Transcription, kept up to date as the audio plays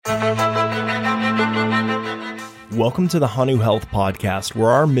Welcome to the Hanu Health Podcast,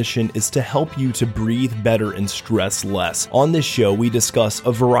 where our mission is to help you to breathe better and stress less. On this show, we discuss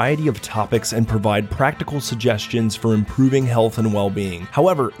a variety of topics and provide practical suggestions for improving health and well-being.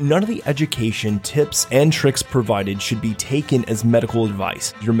 However, none of the education, tips, and tricks provided should be taken as medical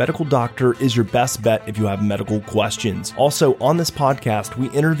advice. Your medical doctor is your best bet if you have medical questions. Also, on this podcast,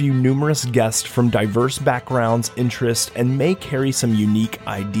 we interview numerous guests from diverse backgrounds, interests, and may carry some unique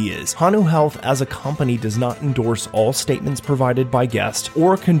ideas. Hanu Health as a company does not endorse all statements provided by guests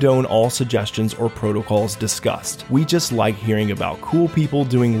or condone all suggestions or protocols discussed. We just like hearing about cool people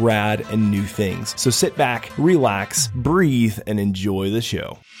doing rad and new things. So sit back, relax, breathe, and enjoy the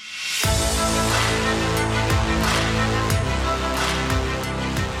show.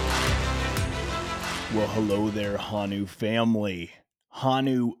 Well, hello there, Hanu family,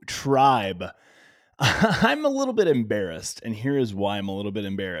 Hanu tribe. I'm a little bit embarrassed, and here is why I'm a little bit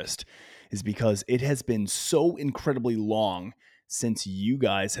embarrassed. Is because it has been so incredibly long since you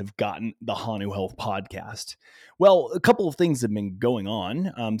guys have gotten the Hanu Health Podcast. Well, a couple of things have been going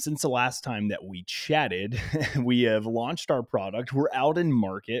on. Since the last time that we chatted, we have launched our product. We're out in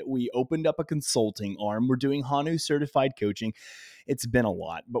market. We opened up a consulting arm. We're doing Hanu certified coaching. It's been a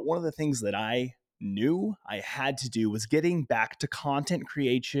lot. But one of the things that I knew I had to do was getting back to content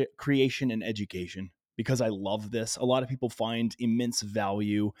creation and education. Because I love this. A lot of people find immense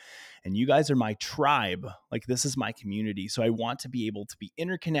value, and you guys are my tribe. Like, this is my community. So I want to be able to be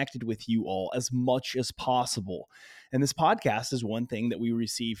interconnected with you all as much as possible. And this podcast is one thing that we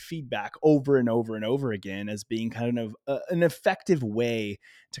receive feedback over and over and over again as being kind of an effective way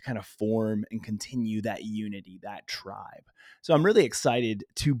to kind of form and continue that unity, that tribe. So I'm really excited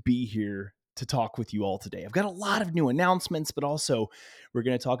to be here to talk with you all today. I've got a lot of new announcements, but also we're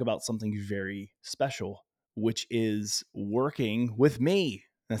going to talk about something very special, which is working with me.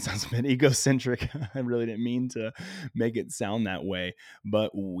 That sounds a bit egocentric. I really didn't mean to make it sound that way,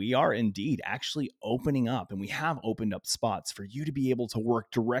 but we are indeed actually opening up, and we have opened up spots for you to be able to work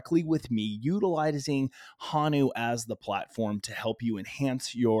directly with me, utilizing Hanu as the platform to help you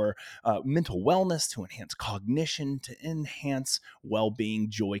enhance your mental wellness, to enhance cognition, to enhance well-being,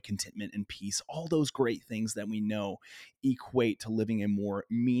 joy, contentment, and peace. All those great things that we know equate to living a more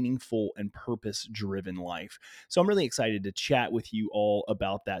meaningful and purpose-driven life. So I'm really excited to chat with you all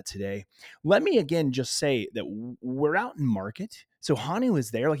about that today. Let me again just say that we're out in market. So Hanu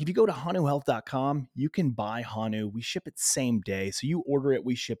is there. Like, if you go to hanuhealth.com, you can buy Hanu. We ship it same day. So you order it,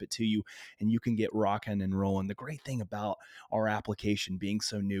 we ship it to you, and you can get rocking and rolling. The great thing about our application being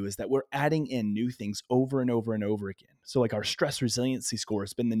so new is that we're adding in new things over and over and over again. So like our stress resiliency score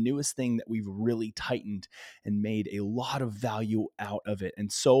has been the newest thing that we've really tightened and made a lot of value out of it.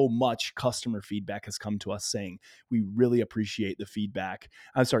 And so much customer feedback has come to us saying, we really appreciate the feedback.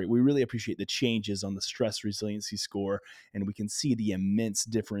 We really appreciate the changes on the stress resiliency score. And we can see the immense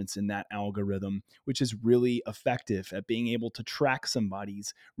difference in that algorithm, which is really effective at being able to track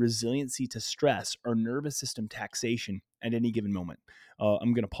somebody's resiliency to stress or nervous system taxation at any given moment.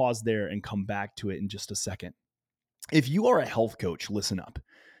 I'm going to pause there and come back to it in just a second. If you are a health coach, listen up,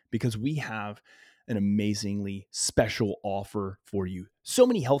 because we have an amazingly special offer for you. So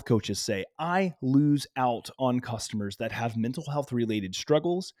many health coaches say, I lose out on customers that have mental health related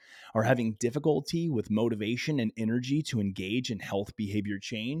struggles, are having difficulty with motivation and energy to engage in health behavior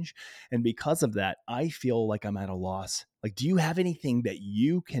change. And because of that, I feel like I'm at a loss. Like, do you have anything that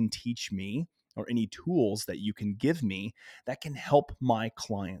you can teach me, or any tools that you can give me that can help my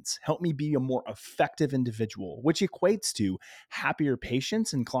clients, help me be a more effective individual, which equates to happier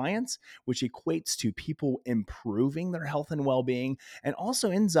patients and clients, which equates to people improving their health and well-being, and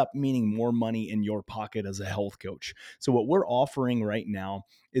also ends up meaning more money in your pocket as a health coach. So what we're offering right now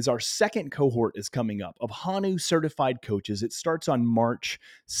is our second cohort is coming up of Hanu certified coaches. It starts on March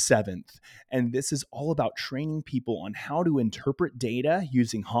 7th. And this is all about training people on how to interpret data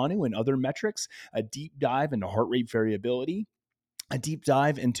using Hanu and other metrics, a deep dive into heart rate variability, a deep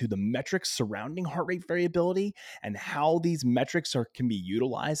dive into the metrics surrounding heart rate variability and how these metrics can be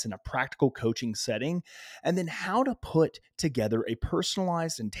utilized in a practical coaching setting, and then how to put together a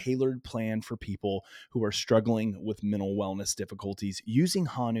personalized and tailored plan for people who are struggling with mental wellness difficulties using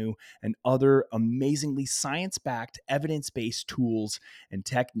Hanu and other amazingly science-backed, evidence-based tools and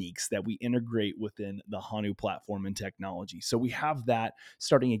techniques that we integrate within the Hanu platform and technology. So we have that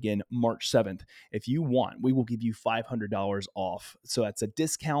starting again March 7th. If you want, we will give you $500 off. So that's a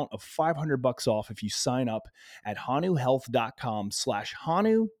discount of $500 off if you sign up at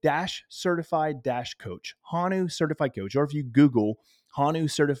hanuhealth.com/Hanu-certified-coach, Hanu certified coach. Or if you Google Hanu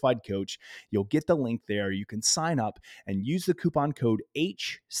Certified Coach. You'll get the link there. You can sign up and use the coupon code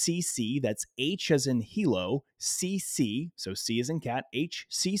HCC. That's H as in Hilo, CC. So C as in cat,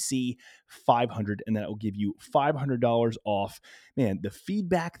 HCC 500. And that will give you $500 off. Man, the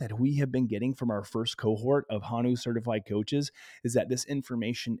feedback that we have been getting from our first cohort of Hanu Certified Coaches is that this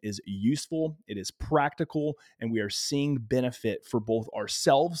information is useful, it is practical, and we are seeing benefit for both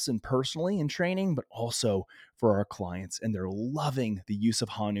ourselves and personally in training, but also for our clients. And they're loving the use of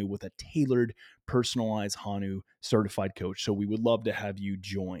Hanu with a tailored, personalized Hanu certified coach. So we would love to have you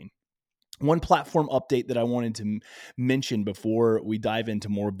join. One platform update that I wanted to mention before we dive into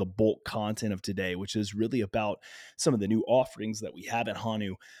more of the bulk content of today, which is really about some of the new offerings that we have at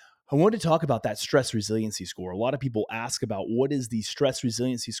Hanu. I wanted to talk about that stress resiliency score. A lot of people ask about what is the stress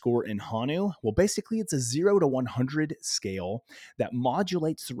resiliency score in Hanu. Well, basically, it's a 0 to 100 scale that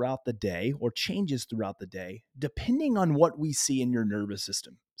modulates throughout the day or changes throughout the day, depending on what we see in your nervous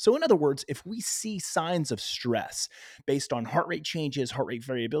system. So, in other words, if we see signs of stress based on heart rate changes, heart rate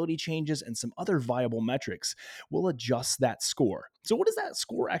variability changes, and some other viable metrics, we'll adjust that score. So, what is that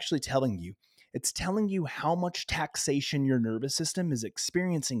score actually telling you? It's telling you how much taxation your nervous system is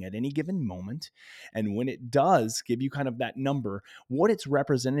experiencing at any given moment. And when it does give you kind of that number, what it's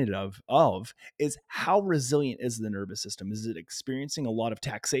representative of is how resilient is the nervous system? Is it experiencing a lot of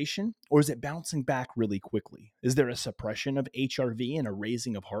taxation or is it bouncing back really quickly? Is there a suppression of HRV and a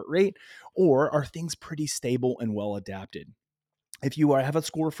raising of heart rate? Or are things pretty stable and well adapted? If you have a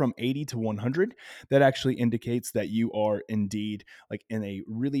score from 80 to 100, that actually indicates that you are indeed like in a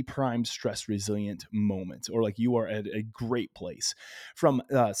really prime stress resilient moment, or like you are at a great place. From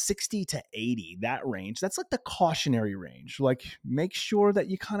 60 to 80, that range, that's like the cautionary range. Like make sure that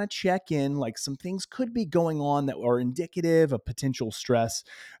you kind of check in, like some things could be going on that are indicative of potential stress.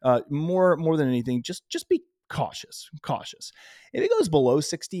 More than anything, just be cautious. If it goes below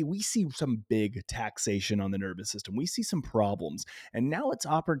 60, we see some big taxation on the nervous system. We see some problems. And now it's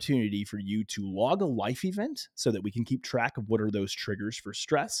opportunity for you to log a life event so that we can keep track of what are those triggers for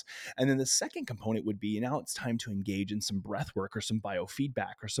stress. And then the second component would be now it's time to engage in some breath work or some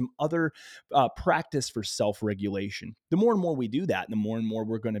biofeedback or some other practice for self-regulation. The more and more we do that, the more and more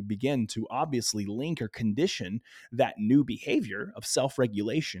we're going to begin to obviously link or condition that new behavior of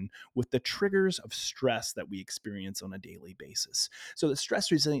self-regulation with the triggers of stress that we experience on a daily basis. So the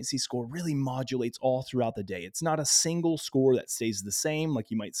stress resiliency score really modulates all throughout the day. It's not a single score that stays the same,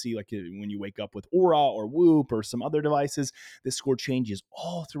 like you might see like when you wake up with Aura or Whoop or some other devices. This score changes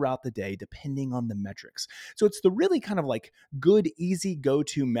all throughout the day depending on the metrics. So it's the really kind of like good, easy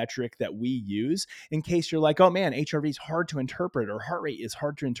go-to metric that we use in case you're like, oh man, HRV is hard to interpret or heart rate is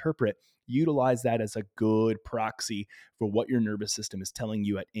hard to interpret. Utilize that as a good proxy for what your nervous system is telling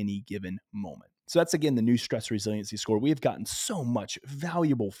you at any given moment. So that's, again, the new stress resiliency score. We have gotten so much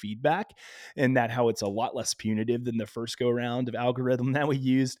valuable feedback and that how it's a lot less punitive than the first go around of algorithm that we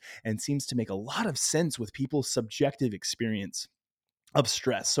used and seems to make a lot of sense with people's subjective experience of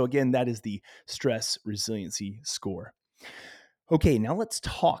stress. So again, that is the stress resiliency score. Okay, now let's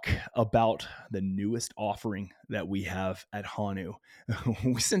talk about the newest offering that we have at Hanu.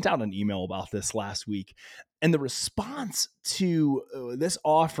 We sent out an email about this last week, and the response to this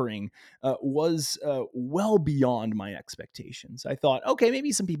offering was well beyond my expectations. I thought, okay,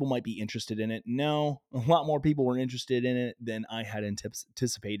 maybe some people might be interested in it. No, a lot more people were interested in it than I had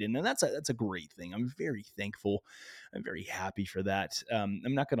anticipated, and that's a great thing. I'm very thankful. I'm very happy for that. I'm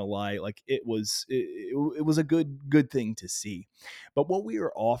not gonna lie, like it was a good thing to see. But what we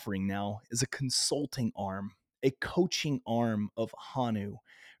are offering now is a consulting arm, a coaching arm of Hanu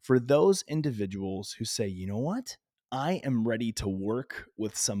for those individuals who say, you know what? I am ready to work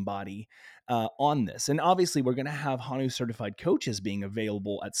with somebody on this. And obviously, we're going to have Hanu certified coaches being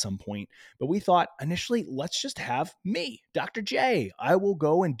available at some point. But we thought initially, let's just have me, Dr. J. I will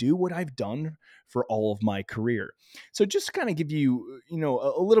go and do what I've done for all of my career. So just to kind of give you,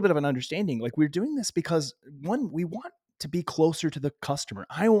 a little bit of an understanding, like we're doing this because one, we want to be closer to the customer.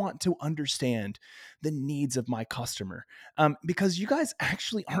 I want to understand the needs of my customer because you guys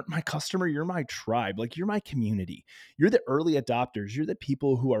actually aren't my customer. You're my tribe. Like you're my community. You're the early adopters. You're the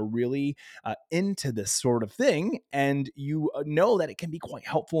people who are really into this sort of thing. And you know that it can be quite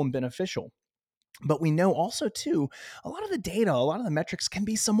helpful and beneficial. But we know also too, a lot of the data, a lot of the metrics can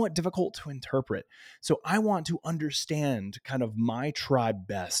be somewhat difficult to interpret. So I want to understand kind of my tribe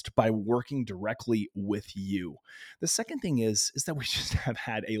best by working directly with you. The second thing is that we just have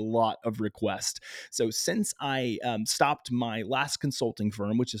had a lot of requests. So since I stopped my last consulting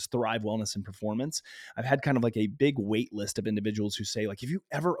firm, which is Thrive Wellness and Performance, I've had kind of like a big wait list of individuals who say, like, if you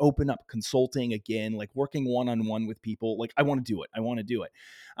ever open up consulting again, like working one on one with people, like I want to do it. I want to do it.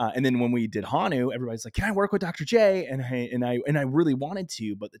 And then when we did Hanu, everybody's like, "Can I work with Dr. J?" And I really wanted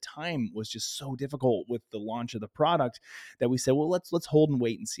to, but the time was just so difficult with the launch of the product that we said, "Well, let's hold and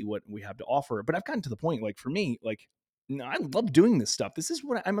wait and see what we have to offer." But I've gotten to the point, like for me, like no, I love doing this stuff. This is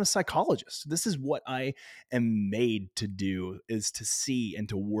what I'm a psychologist. This is what I am made to do is to see and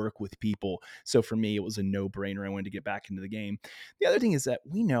to work with people. So for me, it was a no brainer. I wanted to get back into the game. The other thing is that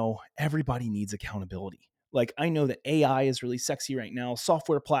we know everybody needs accountability. Like, I know that AI is really sexy right now.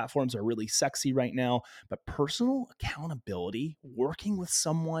 Software platforms are really sexy right now, but personal accountability, working with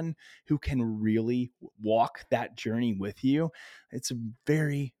someone who can really walk that journey with you, it's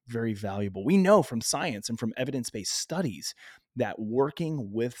very, very valuable. We know from science and from evidence-based studies that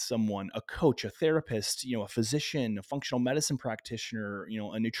working with someone, a coach, a therapist, a physician, a functional medicine practitioner,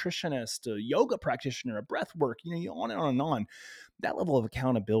 a nutritionist, a yoga practitioner, a breath work, on and on, that level of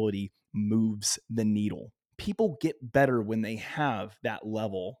accountability moves the needle. People get better when they have that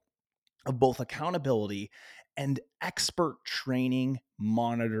level of both accountability and expert training,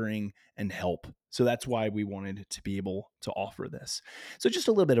 monitoring, and help. So that's why we wanted to be able to offer this. So, just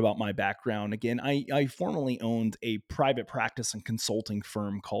a little bit about my background. Again, I formerly owned a private practice and consulting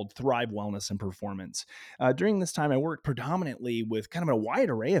firm called Thrive Wellness and Performance. During this time, I worked predominantly with kind of a wide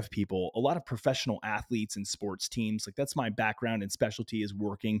array of people, a lot of professional athletes and sports teams. Like, that's my background and specialty, is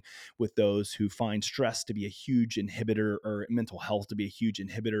working with those who find stress to be a huge inhibitor, or mental health to be a huge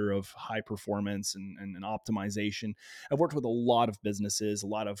inhibitor of high performance and optimization. I've worked with a lot of businesses, a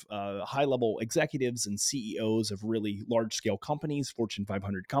lot of high level executives and CEOs of really large scale companies, Fortune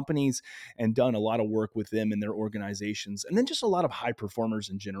 500 companies, and done a lot of work with them in their organizations. And then just a lot of high performers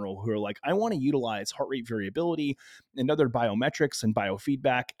in general who are like, I want to utilize heart rate variability and other biometrics and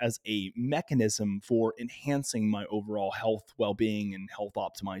biofeedback as a mechanism for enhancing my overall health, well-being, and health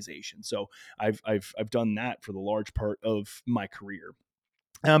optimization. So I've done that for the large part of my career.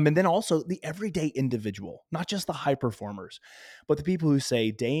 And then also the everyday individual, not just the high performers, but the people who say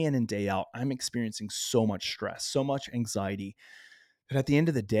day in and day out, I'm experiencing so much stress, so much anxiety, that at the end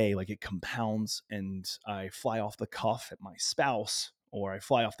of the day, like, it compounds, and I fly off the cuff at my spouse, or I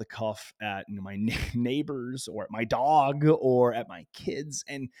fly off the cuff at my neighbors, or at my dog, or at my kids,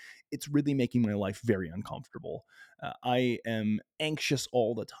 and it's really making my life very uncomfortable. I am anxious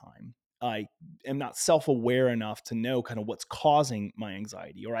all the time. I am not self-aware enough to know kind of what's causing my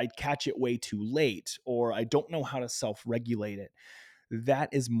anxiety, or I catch it way too late, or I don't know how to self-regulate it. That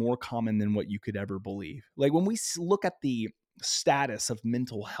is more common than what you could ever believe. Like, when we look at the status of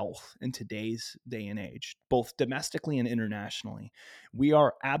mental health in today's day and age, both domestically and internationally, we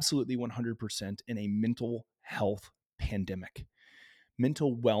are absolutely 100% in a mental health pandemic.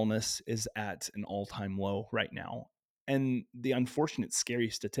 Mental wellness is at an all-time low right now. And the unfortunate, scary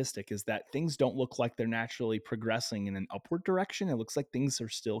statistic is that things don't look like they're naturally progressing in an upward direction. It looks like things are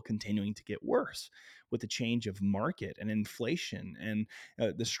still continuing to get worse with the change of market and inflation and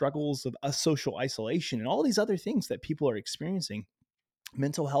the struggles of social isolation and all these other things that people are experiencing.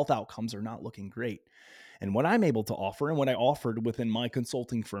 Mental health outcomes are not looking great. And what I'm able to offer, and what I offered within my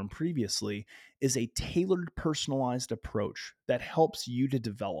consulting firm previously, is a tailored, personalized approach that helps you to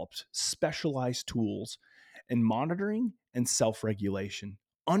develop specialized tools in monitoring and self regulation,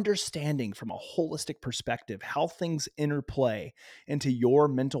 understanding from a holistic perspective how things interplay into your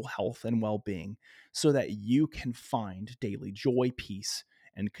mental health and well being, so that you can find daily joy, peace,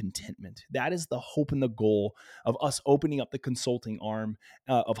 and contentment. That is the hope and the goal of us opening up the consulting arm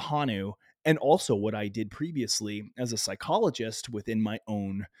of Hanu, and also what I did previously as a psychologist within my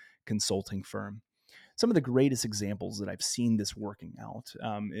own consulting firm. Some of the greatest examples that I've seen this working out,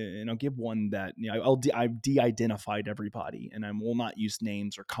 and I'll give one that, I've de-identified everybody, and I will not use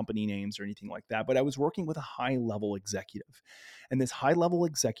names or company names or anything like that. But I was working with a high-level executive, and this high-level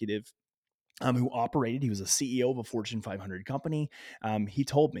executive, who operated, he was a CEO of a Fortune 500 company. He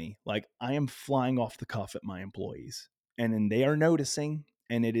told me, like, I am flying off the cuff at my employees, and then they are noticing,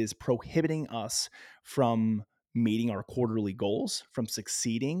 and it is prohibiting us from meeting our quarterly goals, from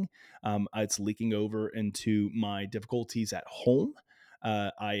succeeding. It's leaking over into my difficulties at home.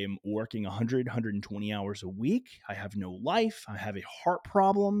 I am working 100, 120 hours a week. I have no life. I have heart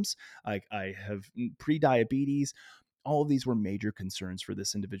problems. I have pre-diabetes. All of these were major concerns for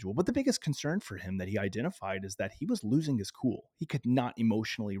this individual. But the biggest concern for him that he identified is that he was losing his cool. He could not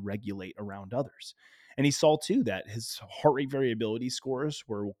emotionally regulate around others. And he saw too that his heart rate variability scores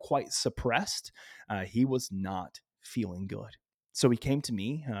were quite suppressed. He was not feeling good. So he came to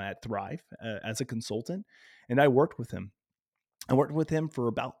me at Thrive as a consultant, and I worked with him. I worked with him for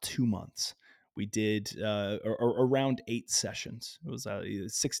about 2 months. We did around 8 sessions. It was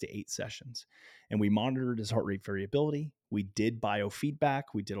 6 to 8 sessions. And we monitored his heart rate variability. We did biofeedback.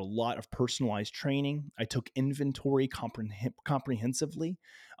 We did a lot of personalized training. I took inventory comprehensively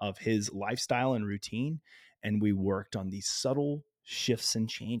of his lifestyle and routine. And we worked on these subtle shifts and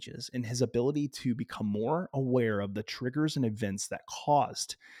changes in his ability to become more aware of the triggers and events that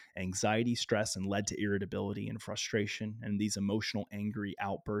caused anxiety, stress, and led to irritability and frustration and these emotional, angry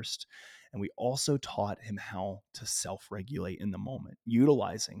outbursts. And we also taught him how to self regulate in the moment,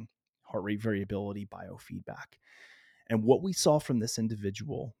 utilizing heart rate variability biofeedback. And what we saw from this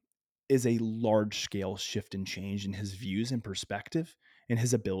individual is a large scale shift and change in his views and perspective and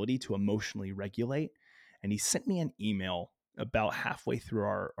his ability to emotionally regulate. And he sent me an email about halfway through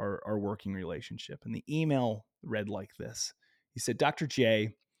our working relationship. And the email read like this. He said, Dr.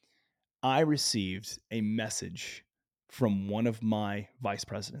 J, I received a message from one of my vice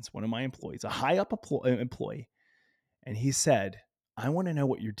presidents, one of my employees, a high up employee. And he said, I want to know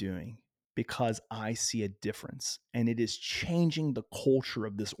what you're doing because I see a difference and it is changing the culture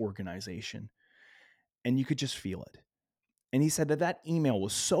of this organization. And you could just feel it. And he said that that email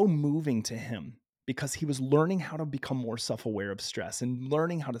was so moving to him because he was learning how to become more self aware of stress and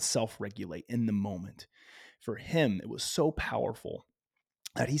learning how to self regulate in the moment. For him, it was so powerful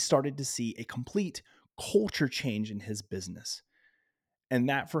that he started to see a complete culture change in his business. And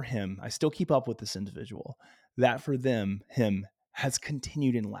that for him, I still keep up with this individual, that for him has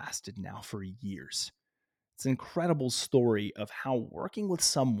continued and lasted now for years. It's an incredible story of how working with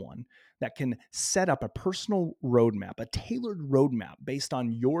someone that can set up a personal roadmap, a tailored roadmap based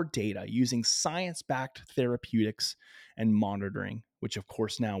on your data using science backed therapeutics and monitoring, which of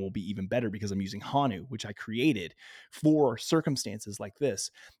course now will be even better because I'm using Hanu, which I created for circumstances like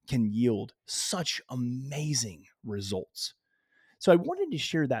this, can yield such amazing results. So I wanted to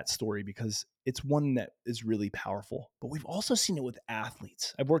share that story because it's one that is really powerful. But we've also seen it with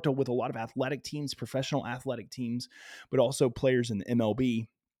athletes. I've worked with a lot of athletic teams, professional athletic teams, but also players in the MLB,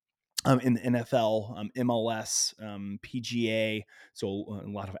 in the NFL, MLS, PGA. So a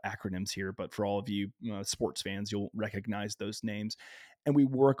lot of acronyms here, but for all of you sports fans, you'll recognize those names. And we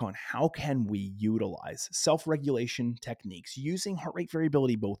work on how can we utilize self-regulation techniques using heart rate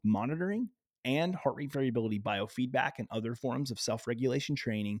variability, both monitoring and heart rate variability biofeedback and other forms of self-regulation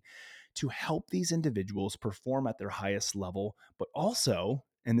training to help these individuals perform at their highest level, but also,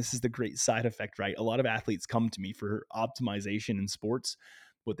 and this is the great side effect, right? A lot of athletes come to me for optimization in sports.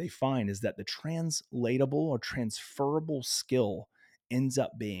 What they find is that the translatable or transferable skill ends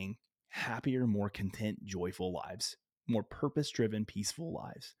up being happier, more content, joyful lives, more purpose driven, peaceful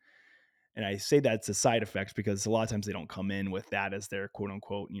lives. And I say that's a side effect because a lot of times they don't come in with that as their quote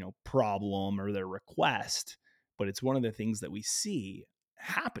unquote, problem or their request. But it's one of the things that we see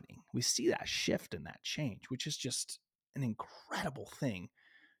happening. We see that shift and that change, which is just an incredible thing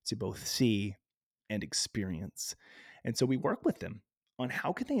to both see and experience. And so we work with them on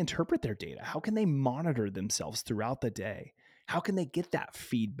how can they interpret their data? How can they monitor themselves throughout the day? How can they get that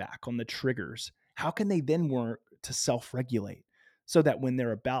feedback on the triggers? How can they then work to self-regulate so that when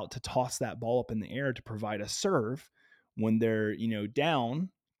they're about to toss that ball up in the air to provide a serve, when they're, down,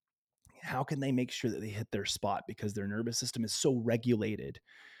 how can they make sure that they hit their spot because their nervous system is so regulated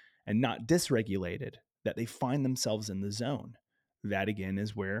and not dysregulated that they find themselves in the zone? That again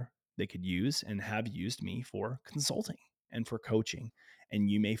is where they could use and have used me for consulting and for coaching. And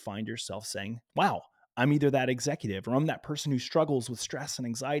you may find yourself saying, wow, I'm either that executive or I'm that person who struggles with stress and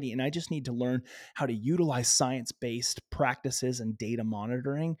anxiety. And I just need to learn how to utilize science based practices and data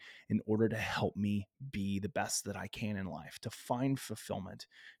monitoring in order to help me be the best that I can in life, to find fulfillment,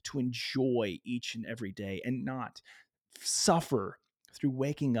 to enjoy each and every day and not suffer through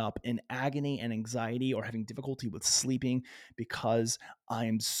waking up in agony and anxiety or having difficulty with sleeping because I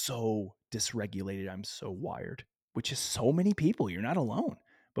am so dysregulated. I'm so wired, which is so many people. You're not alone,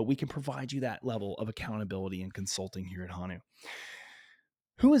 but we can provide you that level of accountability and consulting here at Hanu.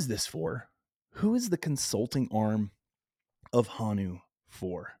 Who is this for? Who is the consulting arm of Hanu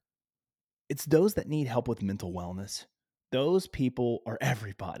for? It's those that need help with mental wellness. Those people are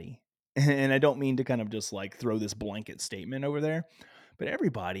everybody. And I don't mean to kind of just like throw this blanket statement over there, but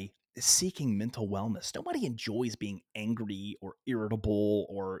everybody is seeking mental wellness. Nobody enjoys being angry or irritable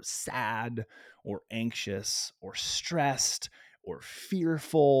or sad or anxious or stressed or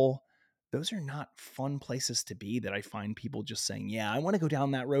fearful. Those are not fun places to be that I find people just saying, yeah, I want to go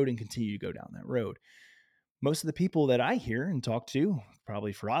down that road and continue to go down that road. Most of the people that I hear and talk to,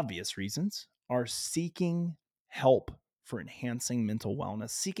 probably for obvious reasons, are seeking help for enhancing mental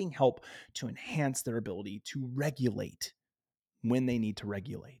wellness, seeking help to enhance their ability to regulate when they need to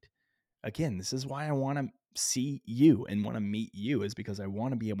regulate. Again, this is why I want to see you and want to meet you, is because I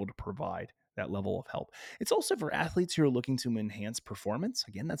want to be able to provide that level of help. It's also for athletes who are looking to enhance performance.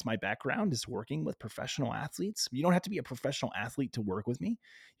 Again, that's my background, is working with professional athletes. You don't have to be a professional athlete to work with me.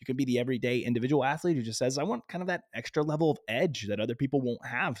 You can be the everyday individual athlete who just says, I want kind of that extra level of edge that other people won't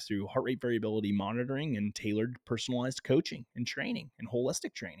have through heart rate variability monitoring and tailored personalized coaching and training and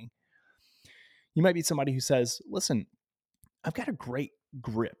holistic training. You might be somebody who says, listen, I've got a great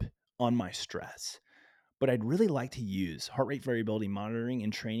grip on my stress, but I'd really like to use heart rate variability monitoring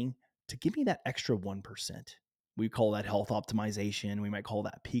and training to give me that extra 1%. We call that health optimization. We might call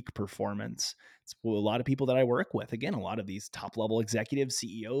that peak performance. It's a lot of people that I work with. Again, a lot of these top level executives,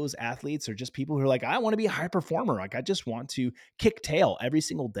 CEOs, athletes, are just people who are like, I want to be a high performer. Like, I just want to kick tail every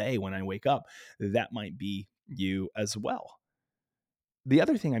single day when I wake up. That might be you as well. The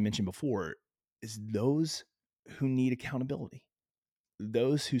other thing I mentioned before is those who need accountability,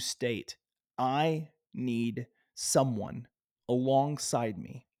 those who state, I need someone alongside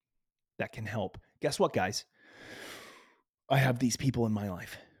me that can help. Guess what, guys? I have these people in my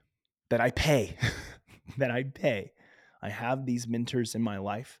life that I pay, that I pay. I have these mentors in my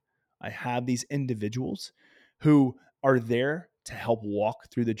life. I have these individuals who are there to help walk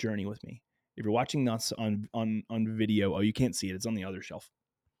through the journey with me. If you're watching this on video, you can't see it. It's on the other shelf.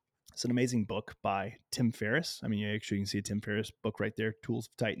 It's an amazing book by Tim Ferriss. I mean, you can see a Tim Ferriss book right there, Tools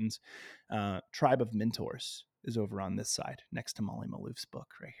of Titans. Tribe of Mentors is over on this side, next to Molly Malouf's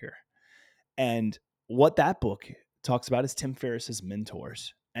book right here. And what that book talks about is Tim Ferriss's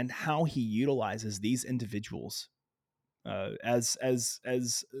mentors and how he utilizes these individuals as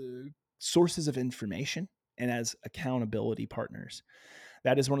sources of information and as accountability partners.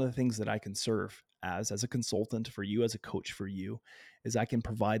 That is one of the things that I can serve as a consultant for you, as a coach for you, is I can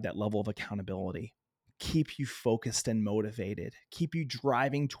provide that level of accountability, keep you focused and motivated, keep you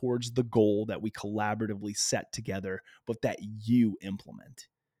driving towards the goal that we collaboratively set together, but that you implement.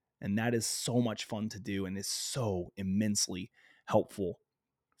 And that is so much fun to do and is so immensely helpful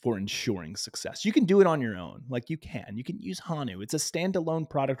for ensuring success. You can do it on your own. Like, you can use Hanu. It's a standalone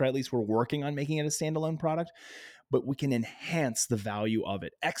product, or at least we're working on making it a standalone product, but we can enhance the value of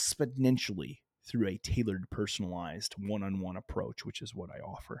it exponentially through a tailored, personalized, one-on-one approach, which is what I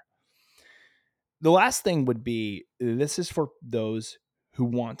offer. The last thing would be, this is for those who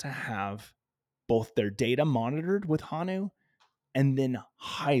want to have both their data monitored with Hanu and then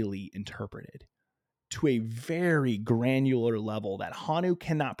highly interpreted to a very granular level that Hanu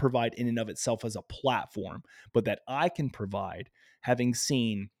cannot provide in and of itself as a platform, but that I can provide, having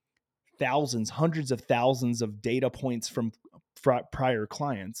seen thousands, hundreds of thousands of data points from prior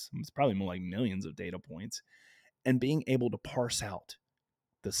clients. It's probably more like millions of data points, and being able to parse out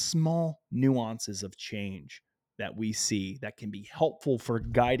the small nuances of change that we see that can be helpful for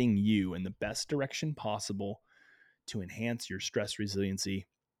guiding you in the best direction possible to enhance your stress resiliency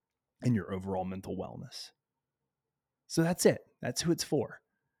and your overall mental wellness. So that's it. That's who it's for.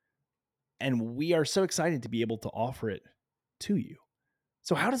 And we are so excited to be able to offer it to you.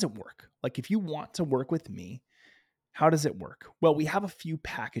 So how does it work? Like, if you want to work with me, how does it work? Well, we have a few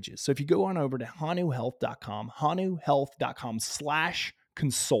packages. So if you go on over to hanuhealth.com,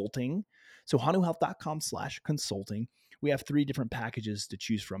 hanuhealth.com/consulting. So hanuhealth.com/consulting. We have 3 different packages to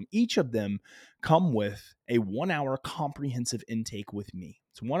choose from. Each of them come with a 1-hour comprehensive intake with me.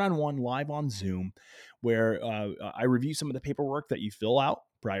 It's one-on-one live on Zoom, where I review some of the paperwork that you fill out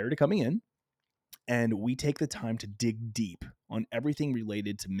prior to coming in. And we take the time to dig deep on everything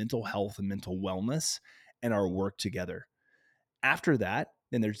related to mental health and mental wellness and our work together. After that,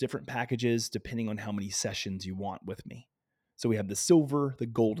 then there's different packages depending on how many sessions you want with me. So we have the silver, the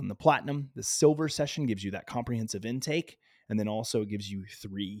gold, and the platinum. The silver session gives you that comprehensive intake, and then also gives you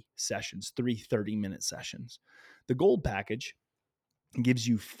 3 sessions, 3 30-minute sessions. The gold package gives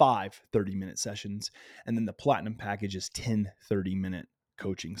you 5 30-minute sessions, and then the platinum package is 10 30-minute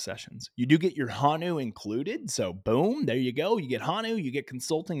coaching sessions. You do get your Hanu included, so boom, there you go. You get Hanu, you get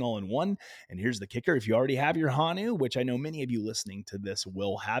consulting all in one. And here's the kicker: if you already have your Hanu, which I know many of you listening to this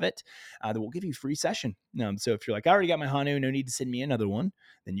will have it, then we'll give you a free session. So if you're like, I already got my Hanu, no need to send me another one,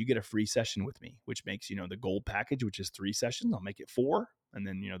 then you get a free session with me, which makes, the gold package, which is 3 sessions, I'll make it 4. And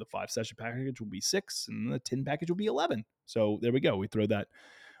then, the 5-session package will be 6, and the 10 package will be 11. So there we go. We throw that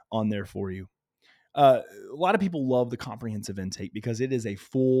on there for you. A lot of people love the comprehensive intake because it is a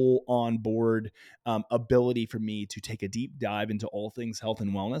full on board ability for me to take a deep dive into all things health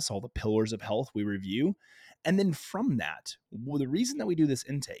and wellness, all the pillars of health we review. And then from that, the reason that we do this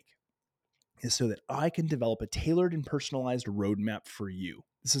intake is so that I can develop a tailored and personalized roadmap for you.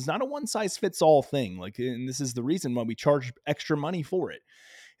 This is not a one size fits all thing. And this is the reason why we charge extra money for it,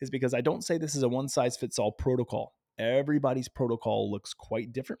 is because I don't say this is a one size fits all protocol. Everybody's protocol looks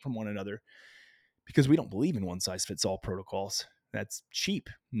quite different from one another, because we don't believe in one size fits all protocols. That's cheap.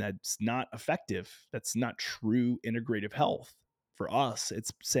 That's not effective. That's not true integrative health. For us,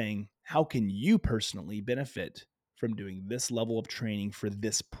 it's saying, how can you personally benefit from doing this level of training for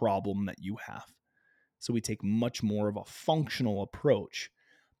this problem that you have? So we take much more of a functional approach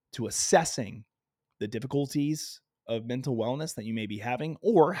to assessing the difficulties of mental wellness that you may be having,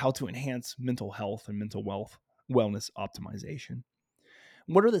 or how to enhance mental health and mental wellness optimization.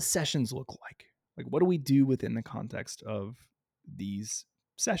 What do the sessions look like? Like, what do we do within the context of these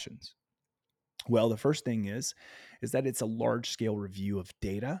sessions? Well, the first thing is that it's a large scale review of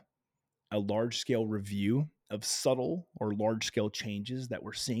data, a large scale review of subtle or large scale changes that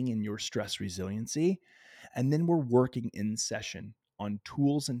we're seeing in your stress resiliency. And then we're working in session on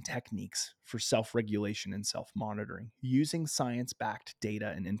tools and techniques for self regulation and self monitoring using science backed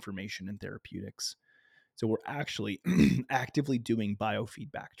data and information in therapeutics. So we're actually actively doing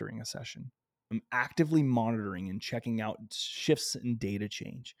biofeedback during a session. I'm actively monitoring and checking out shifts in data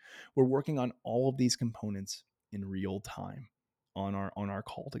change. We're working on all of these components in real time on our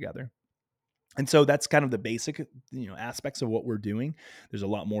call together. And so that's kind of the basic, aspects of what we're doing. There's a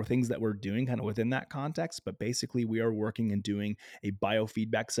lot more things that we're doing kind of within that context, but basically we are working and doing a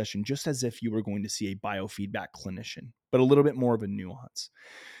biofeedback session just as if you were going to see a biofeedback clinician, but a little bit more of a nuance.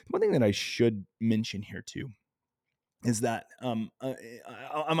 One thing that I should mention here too is that I'm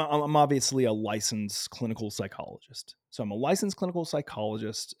obviously a licensed clinical psychologist. So I'm a licensed clinical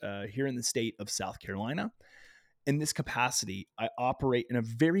psychologist here in the state of South Carolina. In this capacity, I operate in a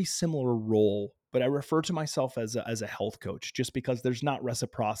very similar role, but I refer to myself as a health coach just because there's not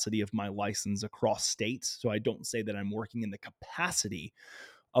reciprocity of my license across states. So I don't say that I'm working in the capacity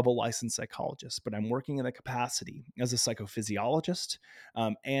of a licensed psychologist, but I'm working in the capacity as a psychophysiologist,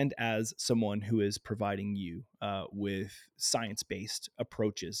 and as someone who is providing you with science based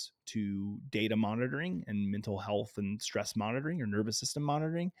approaches to data monitoring and mental health and stress monitoring or nervous system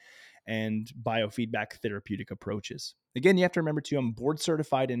monitoring and biofeedback therapeutic approaches. Again, you have to remember too, I'm board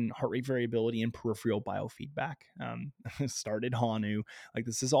certified in heart rate variability and peripheral biofeedback. Started Hanu. Like,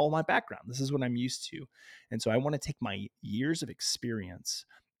 this is all my background. This is what I'm used to. And so I want to take my years of experience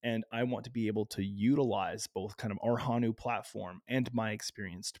and I want to be able to utilize both kind of our Hanu platform and my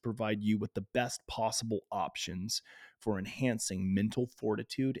experience to provide you with the best possible options for enhancing mental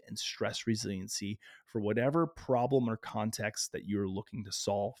fortitude and stress resiliency for whatever problem or context that you're looking to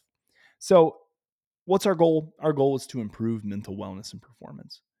solve. So, what's our goal? Our goal is to improve mental wellness and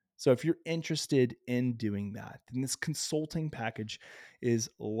performance. So, if you're interested in doing that, then this consulting package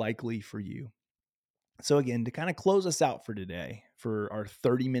is likely for you. So, again, to kind of close us out for today, for our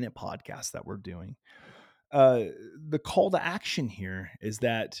 30-minute podcast that we're doing, uh, the call to action here is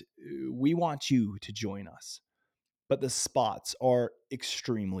that we want you to join us, but the spots are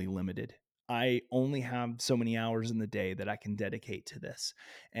extremely limited. I only have so many hours in the day that I can dedicate to this.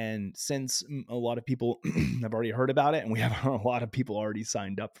 And since a lot of people have already heard about it and we have a lot of people already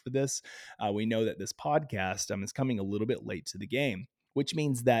signed up for this, we know that this podcast is coming a little bit late to the game, which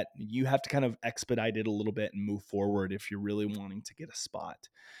means that you have to kind of expedite it a little bit and move forward if you're really wanting to get a spot.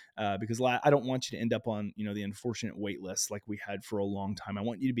 Because I don't want you to end up on, the unfortunate wait list like we had for a long time. I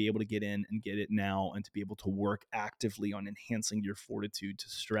want you to be able to get in and get it now and to be able to work actively on enhancing your fortitude to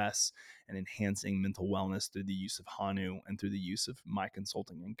stress and enhancing mental wellness through the use of Hanu and through the use of my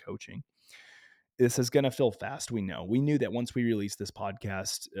consulting and coaching. This is going to fill fast. We know. We knew that once we release this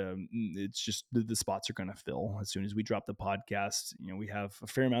podcast, it's just the spots are going to fill as soon as we drop the podcast. We have a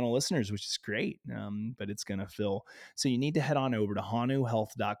fair amount of listeners, which is great, but it's going to fill. So you need to head on over to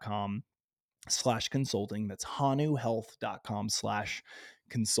hanuhealth.com/consulting. That's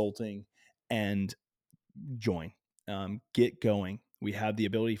hanuhealth.com/consulting and join. Get going. We have the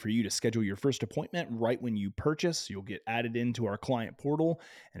ability for you to schedule your first appointment right when you purchase. You'll get added into our client portal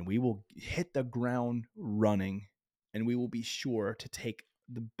and we will hit the ground running, and we will be sure to take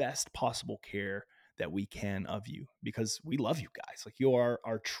the best possible care that we can of you, because we love you guys. Like, you are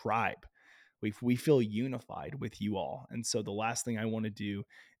our tribe. We feel unified with you all. And so the last thing I want to do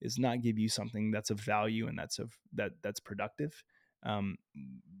is not give you something that's of value and that's productive, um,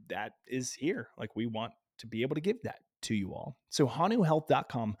 that is here. Like, we want to be able to give that to you all. So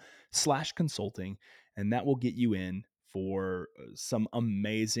hanuhealth.com/consulting, and that will get you in for some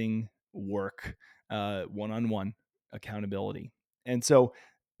amazing work, one-on-one accountability. And so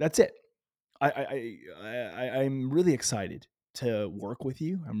that's it. I'm really excited to work with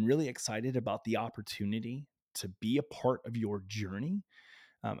you. I'm really excited about the opportunity to be a part of your journey.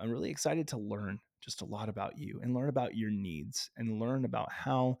 I'm really excited to learn just a lot about you and learn about your needs and learn about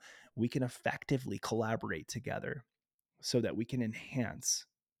how we can effectively collaborate together so that we can enhance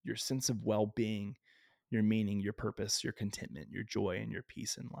your sense of well-being, your meaning, your purpose, your contentment, your joy, and your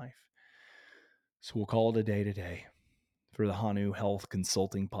peace in life. So we'll call it a day today for the Hanu Health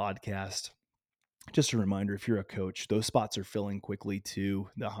Consulting Podcast. Just a reminder, if you're a coach, those spots are filling quickly to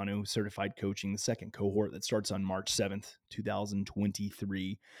the Hanu Certified Coaching, the second cohort that starts on March 7th,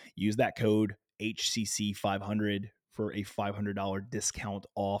 2023. Use that code HCC500 for a $500 discount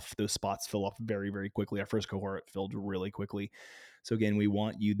off. Those spots fill up very, very quickly. Our first cohort filled really quickly. So again, we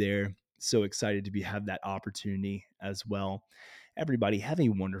want you there. So excited to have that opportunity as well. Everybody, have a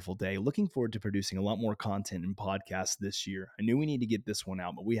wonderful day. Looking forward to producing a lot more content and podcasts this year. I knew we need to get this one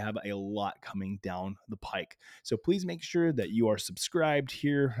out, but we have a lot coming down the pike. So please make sure that you are subscribed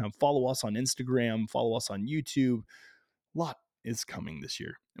here. Follow us on Instagram. Follow us on YouTube. A lot is coming this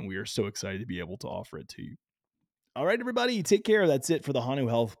year, and we are so excited to be able to offer it to you. All right, everybody, take care. That's it for the Hanu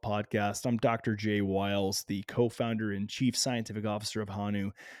Health Podcast. I'm Dr. Jay Wiles, the co-founder and chief scientific officer of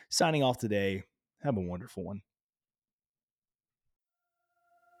Hanu, signing off today. Have a wonderful one.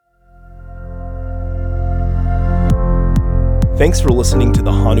 Thanks for listening to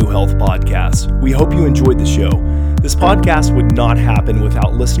the Hanu Health Podcast. We hope you enjoyed the show. This podcast would not happen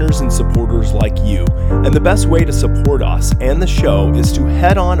without listeners and supporters like you. And the best way to support us and the show is to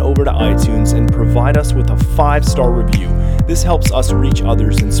head on over to iTunes and provide us with a 5-star review. This helps us reach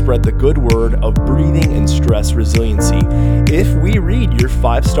others and spread the good word of breathing and stress resiliency. If we read your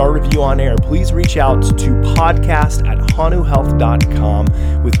 5-star review on air, please reach out to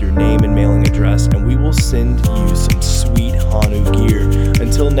podcast@hanuhealth.com with your name and mailing address, and we will send you some sweet Hanu gear.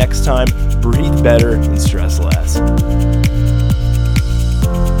 Until next time, breathe better and stress less.